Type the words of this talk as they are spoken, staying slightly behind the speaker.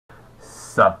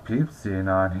Sup peeps,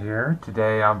 Xenon here.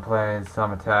 Today I'm playing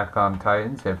some Attack on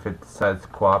Titans. If it decides to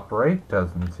cooperate,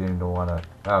 doesn't seem to wanna...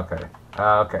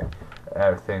 Okay.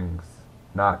 Everything's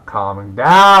not calming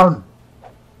down!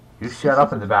 You shut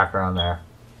up in the background there.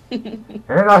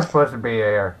 You're not supposed to be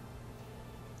here.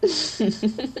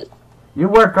 You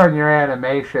work on your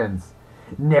animations,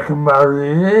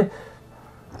 Nick-Marie.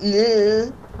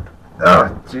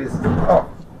 Oh, Jesus. Oh,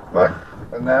 what?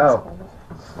 No.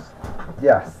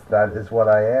 Yes, that is what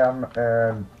I am,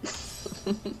 and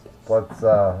let's,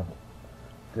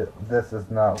 this is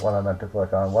not what I meant to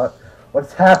click on.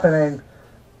 What's happening?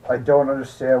 I don't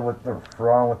understand what's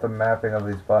wrong with the mapping of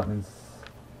these buttons.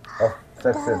 I'll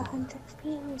fix it. 100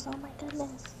 views, oh my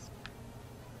goodness.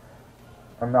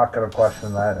 I'm not gonna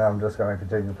question that, I'm just gonna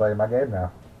continue playing my game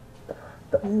now.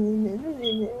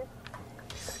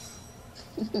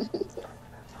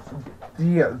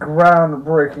 The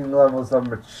groundbreaking levels of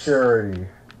maturity.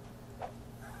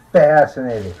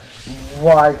 Fascinating.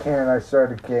 Why can't I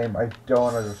start a game? I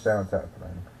don't understand what's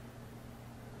happening.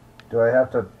 Do I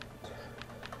have to...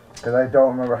 Because I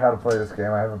don't remember how to play this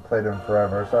game. I haven't played it in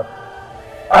forever, so...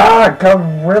 Ah! It got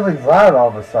really loud all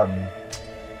of a sudden.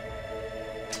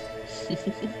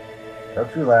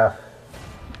 Don't you laugh.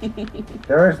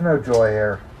 There is no joy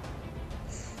here.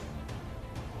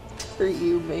 For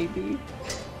you, maybe.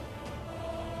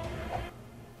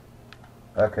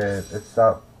 Okay, it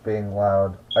stopped being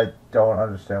loud. I don't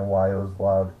understand why it was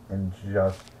loud in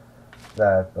just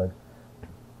that, but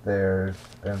there's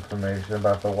information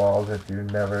about the walls if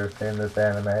you've never seen this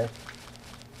anime.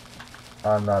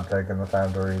 I'm not taking the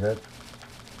time to read it.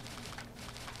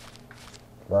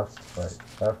 Left, right,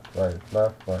 left, right,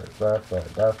 left, right, left,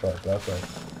 right, left, right, left,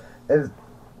 right.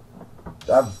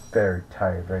 I'm very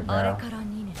tired right now.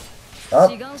 Oh,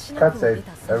 cutscene.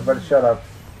 Everybody shut up.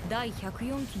 第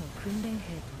104期の訓練兵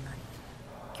となり、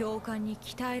教官に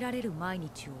鍛えられる毎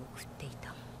日を送ってい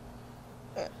た。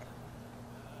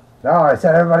No, I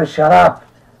said everybody shut up.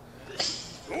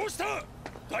 どうした？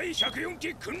第104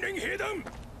期訓練兵団。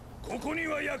ここに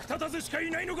は役立たずしかい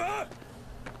ないのか？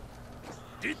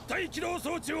立体起動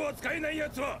装置を扱えない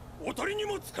奴はおとりに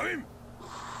も使えん。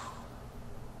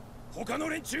他の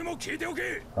連中も聞いてお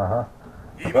け。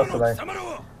今の貴様ら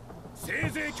は。せい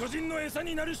ぜい巨人の餌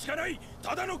になるしかない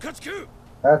ただの家畜。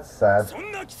 That's sad. そ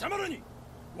んな貴様らに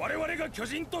我々が巨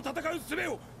人と戦う術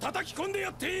を叩き込んで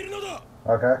やっているのだ。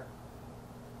 Okay.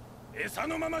 餌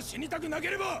のまま死にたくなけ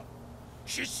れば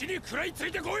必死に食らいつ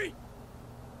いてこい。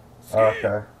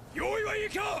 Okay. 用意はいい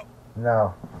か？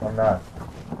 No, I'm not.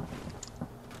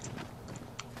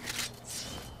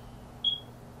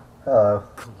 Hello.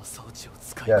 この装置を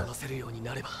使いこなせるように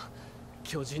なれば、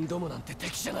巨人どもなんて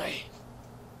敵じゃない。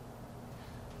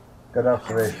 Good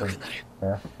observation.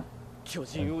 Yeah.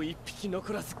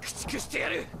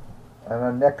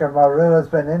 And Nick-Marie has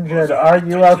been injured. Are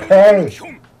you okay?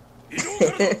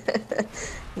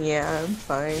 Yeah, I'm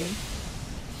fine.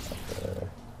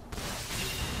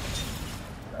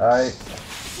 I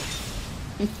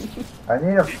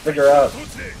need to figure out.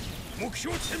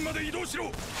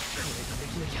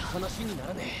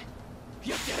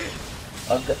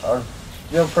 I'm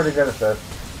feel pretty good at this.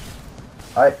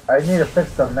 I need to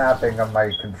fix the mapping of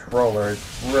my controller.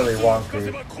 It's really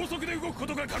wonky.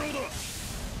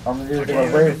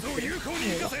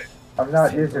 I'm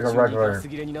not using a regular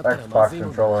Xbox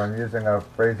controller. I'm using a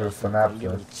Razer Synapse.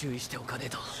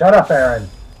 Shut up, Aaron!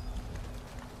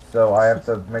 So I have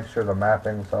to make sure the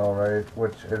mapping's alright,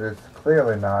 which it is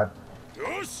clearly not.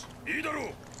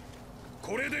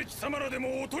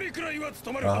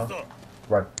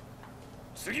 Right.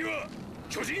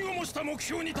 巨人を模した目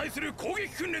標に対する攻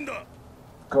撃訓練だ。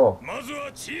 Cool. まず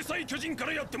は小さい巨人か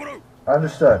らやってもらう。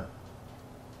 Understood.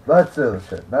 Let's do this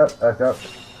shit. No,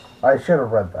 I should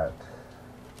have read that.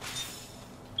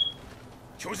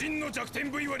 巨人の弱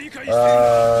点部位は理解している。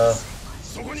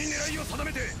そこに狙いを定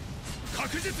めて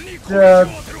確実に攻撃を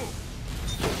当て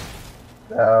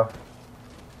ろ。 No.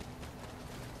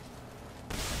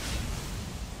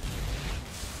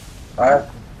 I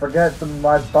forget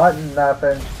my button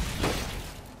mapping.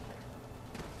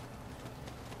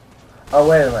 Oh,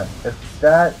 wait a minute. If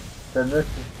that, then this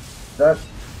has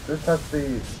to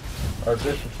be, or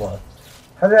this is what?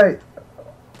 How did I,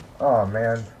 oh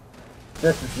man.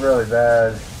 This is really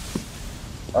bad.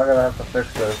 I'm gonna have to fix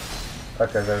this.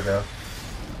 Okay, there we go.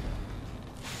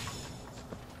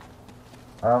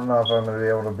 I don't know if I'm gonna be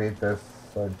able to beat this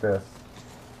like this.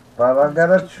 But I'm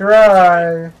gonna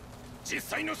try!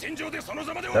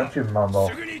 Don't you mumble.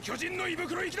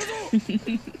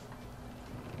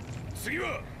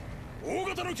 It's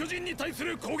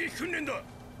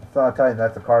not a Titan,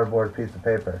 that's a cardboard piece of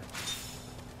paper.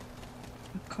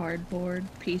 cardboard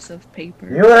piece of paper.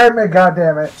 You heard me,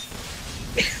 goddammit.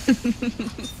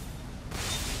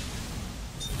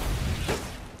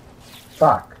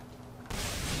 Fuck.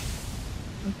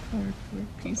 A cardboard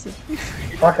piece of paper.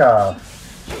 Fuck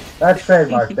off. That's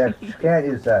trademark, bitch. You can't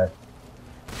use that.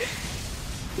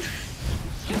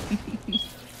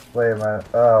 Wait a minute.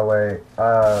 Oh, wait.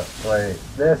 Wait.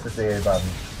 This is the A button.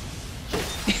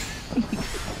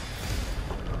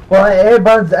 Well, A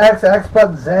button's X, X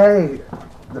button's A.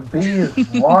 The B is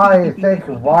Y. I think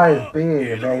Y is B,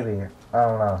 maybe. I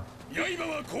don't know.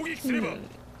 It's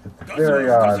very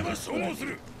odd. It's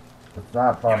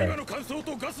not funny.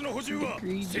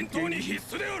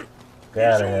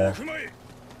 Get out of here.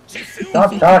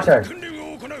 Stop talking.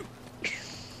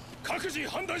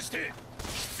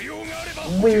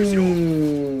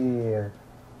 Weird.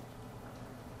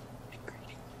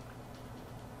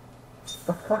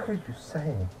 The fuck are you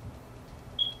saying?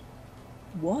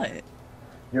 What?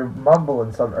 You're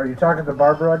mumbling something. Are you talking to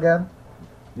Barbara again?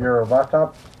 Your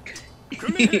laptop?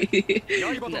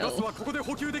 No.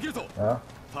 Huh?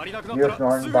 You're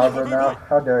ignoring Barbara now?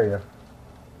 How dare you?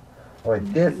 Wait,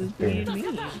 this is being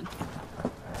mean.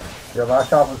 Your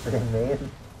laptop was being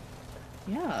mean?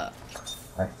 Yeah.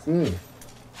 I see.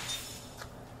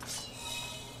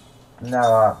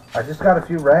 Now, I just got a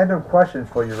few random questions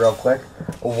for you real quick.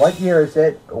 What year is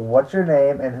it? What's your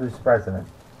name? And who's president?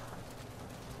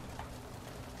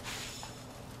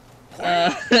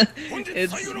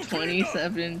 It's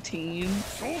 2017.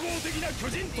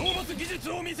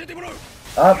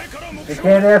 Oh, she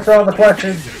can't answer all the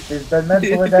questions. She's been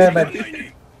mentally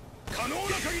damaged.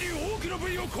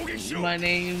 My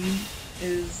name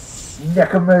is...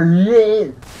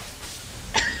 Necamarie.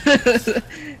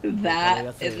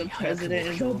 That and the president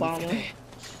is Obama.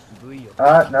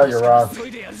 No, you're wrong.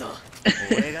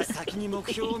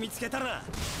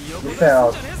 You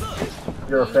failed.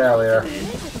 You're a failure.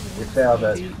 You failed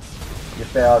it. You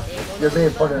failed. You're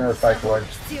being put in a psych ward.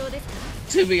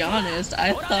 To be honest,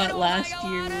 I thought last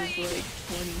year was like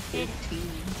 2015.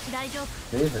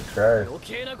 Jesus Christ.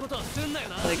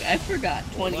 Like, I forgot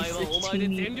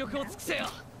 2016.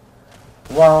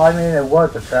 Well, I mean, it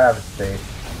was a travesty.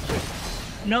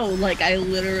 No, like, I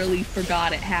literally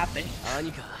forgot it happened.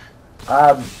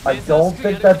 I don't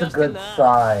think that's a good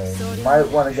sign. You might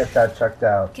want to get that checked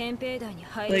out.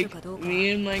 Like,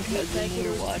 me and my cousin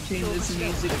were watching this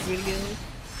music video,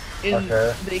 and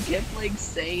they kept, like,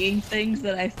 saying things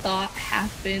that I thought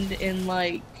happened in,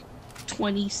 like,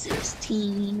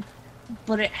 2016,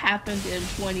 but it happened in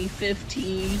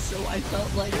 2015, so I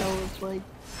felt like I was, like,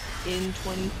 in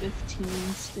 2015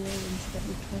 still instead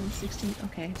of 2016.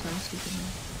 Okay, so I'm stupid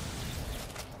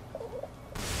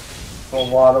now. A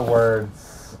lot of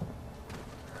words.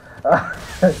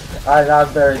 I'm not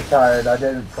very tired. I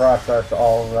didn't process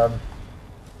all of them.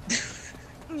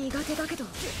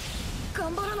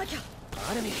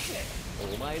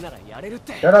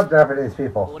 Shut up, Japanese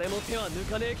people.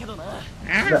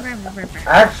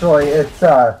 Actually, it's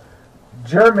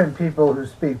German people who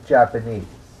speak Japanese.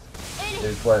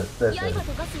 Is what this is.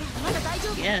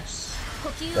 Yes.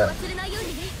 Yeah.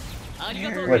 I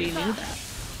already knew that.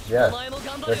 Yes,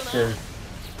 which is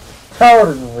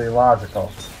totally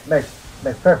logical. Makes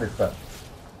perfect sense.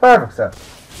 Perfect sense.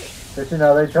 But you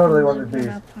know, they totally wanted to be.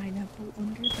 Pineapple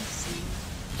under the sea.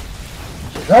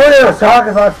 Nobody was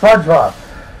talking about SpongeBob.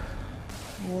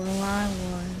 Well, I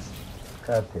was.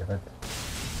 God damn it.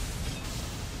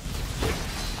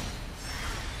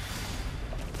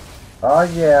 Oh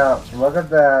yeah, look at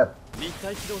that.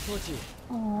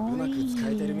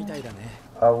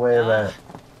 Oh wait a minute.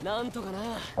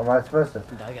 Am I supposed to?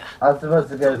 I'm supposed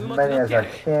to get as many as I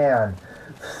can.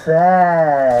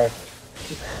 Fuck.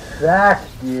 Fuck,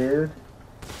 dude.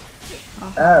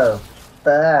 Oh,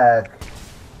 fuck.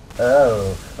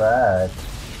 Oh, fuck.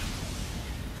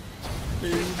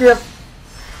 Skip.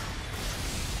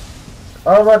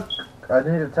 Oh, look. I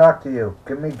need to talk to you.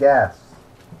 Give me gas.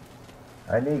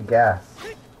 I need gas.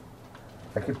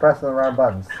 I keep pressing the wrong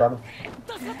buttons, son of...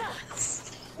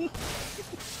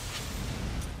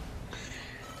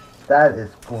 That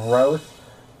is gross.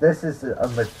 This is a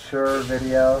mature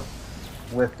video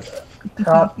with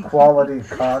top quality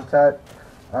content.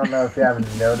 I don't know if you haven't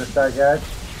noticed that yet.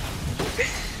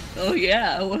 Oh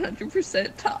yeah,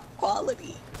 100% top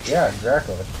quality. Yeah,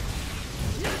 exactly.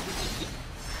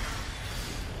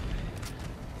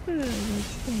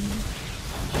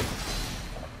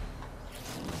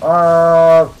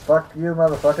 Fuck you,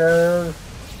 motherfuckers.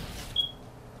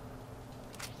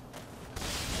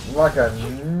 Like a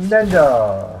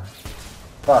ninja.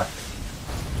 Fuck.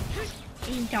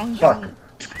 Fuck.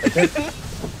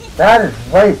 That is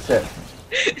racist.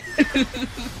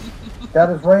 That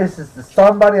is racist to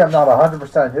somebody. I'm not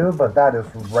 100% who, but that is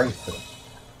racist.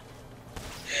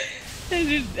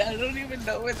 I don't even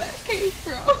know where that came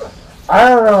from. I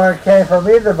don't know where it came from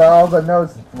either, but all I know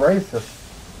is it's racist.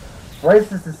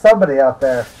 Racist is somebody out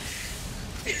there.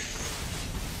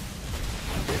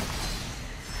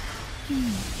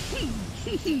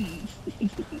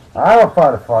 I don't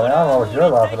find it funny. I don't know what you're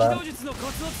laughing at.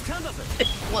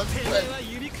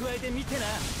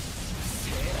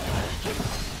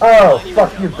 Oh,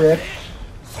 fuck you, bitch.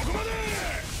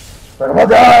 Look at my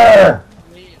dad!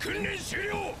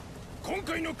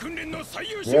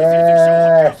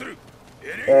 Yeah,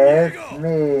 it's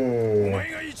me.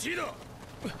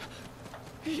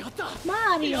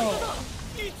 Mario!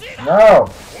 No!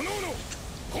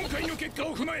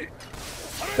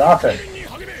 Stop it.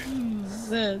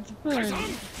 That's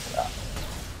funny.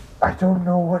 I don't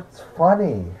know what's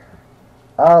funny.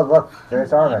 Oh, look,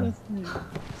 there's Armin.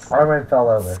 Armin fell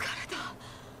over.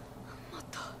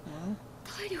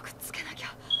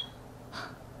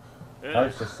 I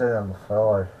was just sitting on the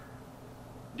floor.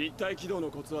 I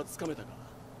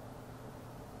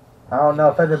don't know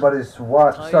if anybody's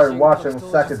started watching the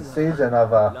second season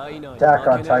of Attack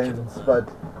on Titans, but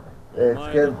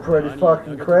it's getting pretty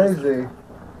fucking crazy.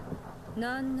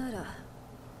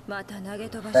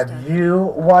 Have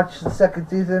you watched the second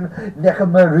season,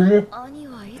 Nekomaru?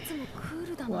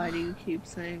 Why do you keep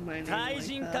saying my name like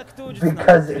that?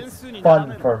 Because it's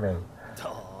fun for me.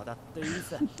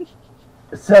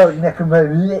 So,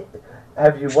 Nekomaru,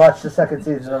 have you watched the second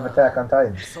season of Attack on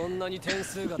Titans?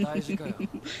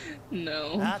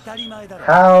 No.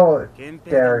 How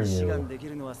dare you?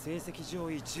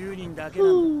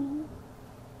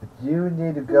 You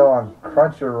need to go on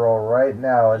Crunchyroll right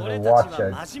now and watch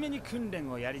it. That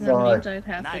means I'd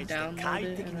have to download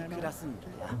it, and I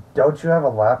Don't you have a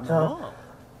laptop?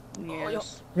 don't.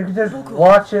 Yes. You can just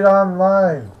watch it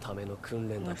online.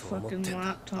 My fucking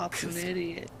laptop's an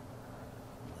idiot.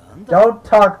 Don't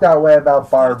talk that way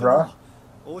about Barbara.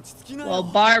 Well,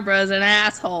 Barbara's an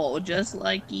asshole, just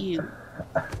like you.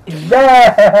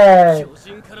 Yay!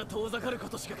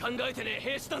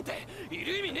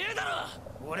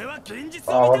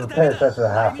 Oh, I'm paying attention to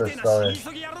half this story.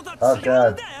 Oh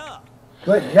god.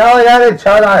 Quit yelling at each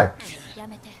other!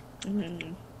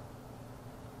 Mhm.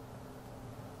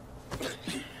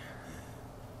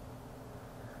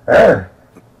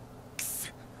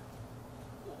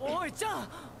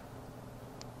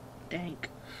 Dank.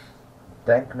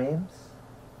 Dank memes?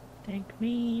 Dank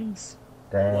memes.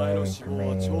 Dank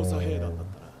memes.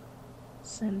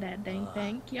 Send that dank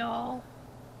dank, y'all.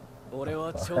 俺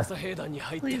は調査兵団に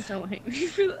入って Please don't hate me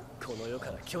for that. この世か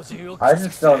ら巨人を I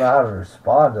just don't know how to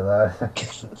respond to that.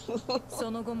 そ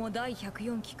の後も第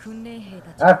104期訓練兵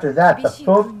たち After that, 厳 the しい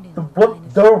book, 訓練 the を book,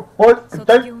 行 the い book, the卒業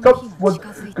tank の cups 日が was 近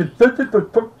づいている consented to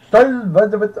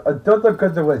another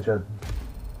graduation.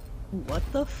 What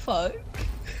the fuck?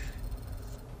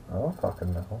 I don't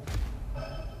fucking know.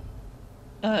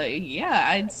 Yeah,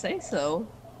 I'd say so.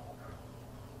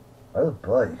 Oh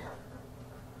boy.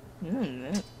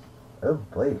 Mm. Oh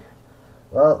boy.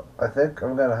 Well, I think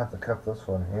I'm gonna have to cut this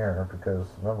one here because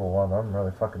number one, I'm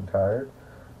really fucking tired.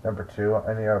 Number two,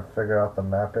 I need to figure out the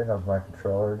mapping of my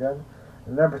controller again.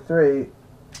 And number three,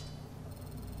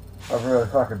 I'm really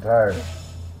fucking tired.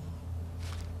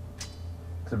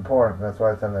 It's important, that's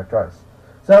why it's in there twice.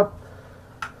 So,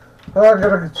 I'm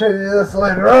gonna continue this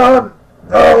later on.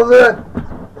 Oh, that.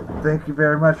 Thank you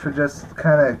very much for just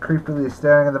kind of creepily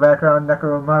staring in the background,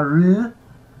 Nekomaru.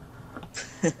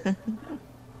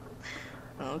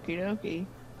 Okie dokie.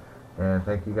 And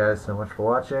thank you guys so much for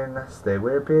watching. Stay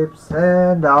weird, peeps,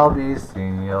 and I'll be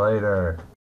seeing you later.